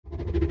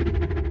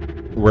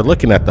we're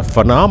looking at the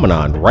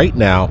phenomenon right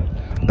now,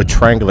 a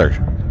triangular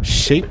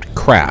shaped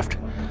craft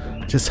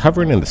just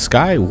hovering in the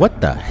sky.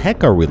 What the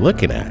heck are we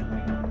looking at?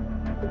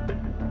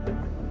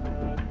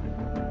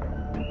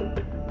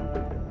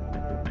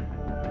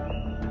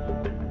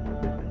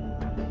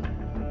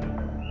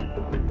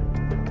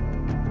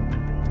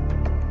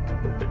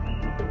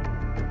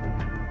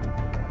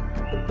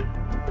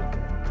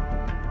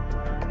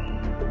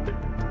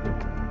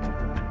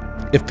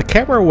 If the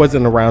camera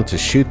wasn't around to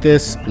shoot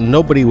this,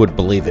 nobody would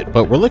believe it,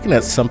 but we're looking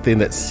at something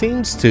that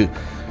seems to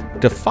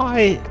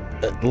defy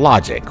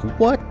logic.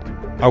 What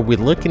are we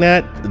looking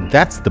at?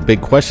 That's the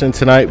big question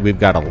tonight. We've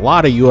got a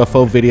lot of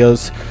UFO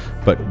videos,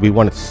 but we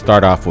wanted to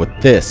start off with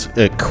this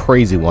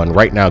crazy one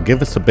right now.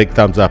 Give us a big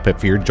thumbs up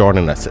if you're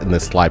joining us in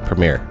this live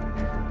premiere.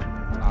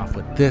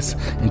 With this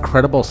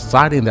incredible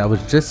sighting that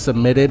was just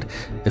submitted,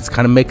 it's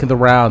kind of making the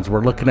rounds.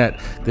 We're looking at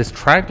this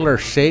triangular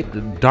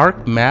shaped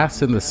dark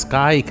mass in the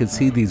sky. You can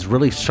see these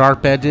really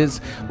sharp edges.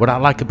 What I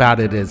like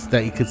about it is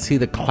that you can see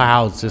the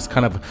clouds just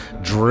kind of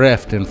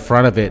drift in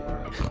front of it.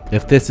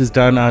 If this is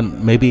done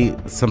on maybe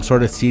some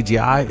sort of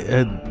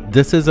CGI,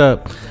 this is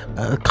a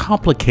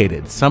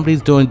complicated.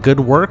 Somebody's doing good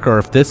work, or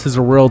if this is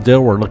a real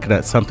deal, we're looking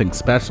at something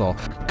special.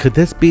 Could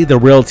this be the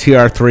real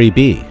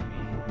TR-3B?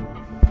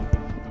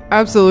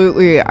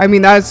 Absolutely. I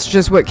mean, that's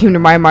just what came to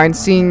my mind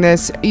seeing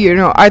this. You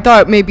know, I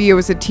thought maybe it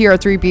was a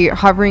TR-3B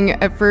hovering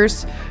at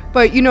first,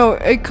 but you know,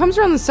 it comes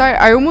around the side.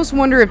 I almost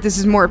wonder if this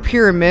is more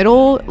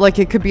pyramidal, like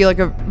it could be like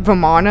a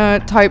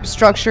Vimana type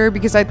structure,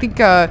 because I think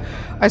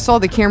I saw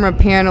the camera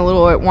pan a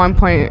little at one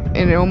point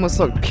and it almost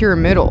looked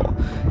pyramidal.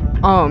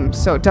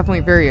 So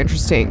definitely very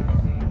interesting.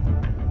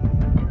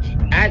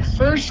 At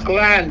first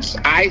glance,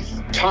 I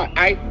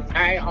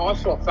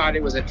also thought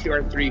it was a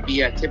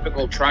TR-3B, a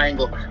typical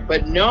triangle.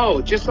 But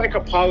no, just like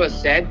Apollo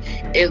said,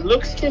 it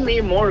looks to me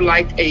more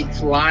like a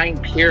flying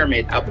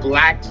pyramid, a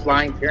black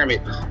flying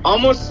pyramid.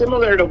 Almost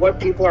similar to what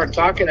people are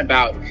talking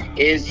about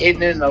is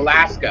hidden in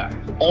Alaska,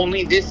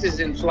 only this is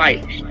in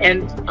flight.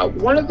 And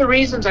one of the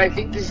reasons I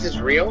think this is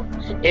real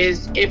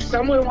is if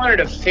someone wanted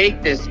to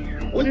fake this,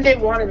 wouldn't they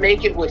want to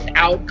make it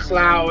without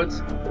clouds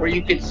where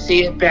you could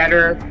see it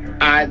better?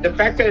 The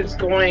fact that it's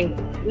going,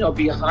 you know,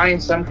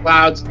 behind some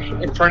clouds,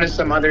 in front of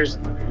some others,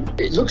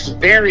 it looks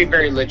very,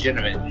 very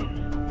legitimate.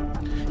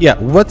 Yeah,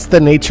 what's the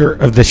nature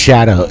of the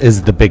shadow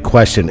is the big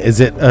question. Is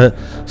it a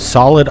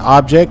solid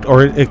object,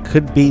 or it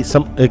could be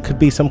some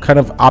kind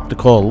of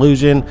optical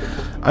illusion?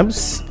 I'm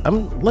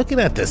looking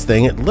at this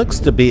thing. It looks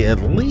to be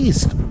at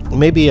least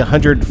maybe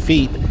 100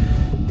 feet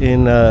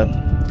in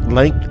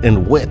length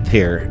and width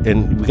here,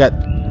 and we got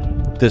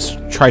this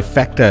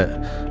trifecta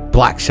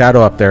black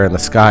shadow up there in the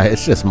sky.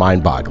 It's just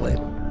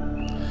mind-boggling.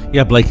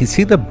 Yeah, Blake, you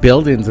see the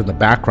buildings in the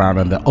background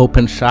and the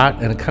open shot,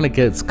 and it kind of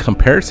gets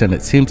comparison.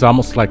 It seems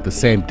almost like the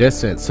same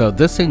distance. So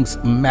this thing's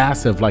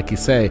massive, like you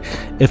say.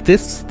 If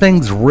this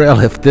thing's real,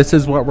 if this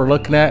is what we're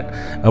looking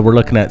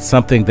at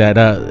something that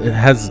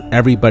has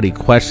everybody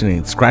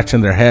questioning,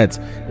 scratching their heads.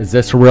 Is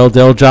this a real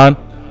deal, John?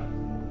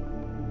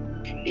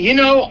 You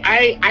know,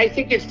 I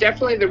think it's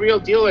definitely the real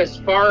deal as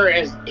far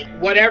as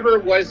whatever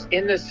was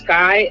in the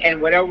sky and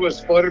whatever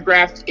was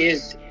photographed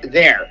is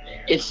there.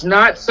 It's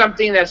not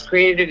something that's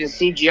created in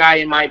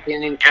CGI, in my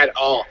opinion, at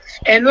all.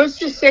 And let's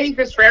just say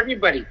this for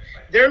everybody.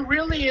 There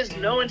really is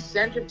no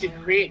incentive to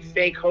create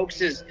fake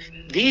hoaxes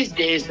these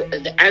days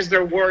as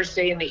there were,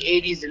 say, in the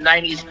 80s and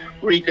 90s,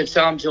 where you could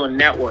sell them to a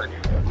network.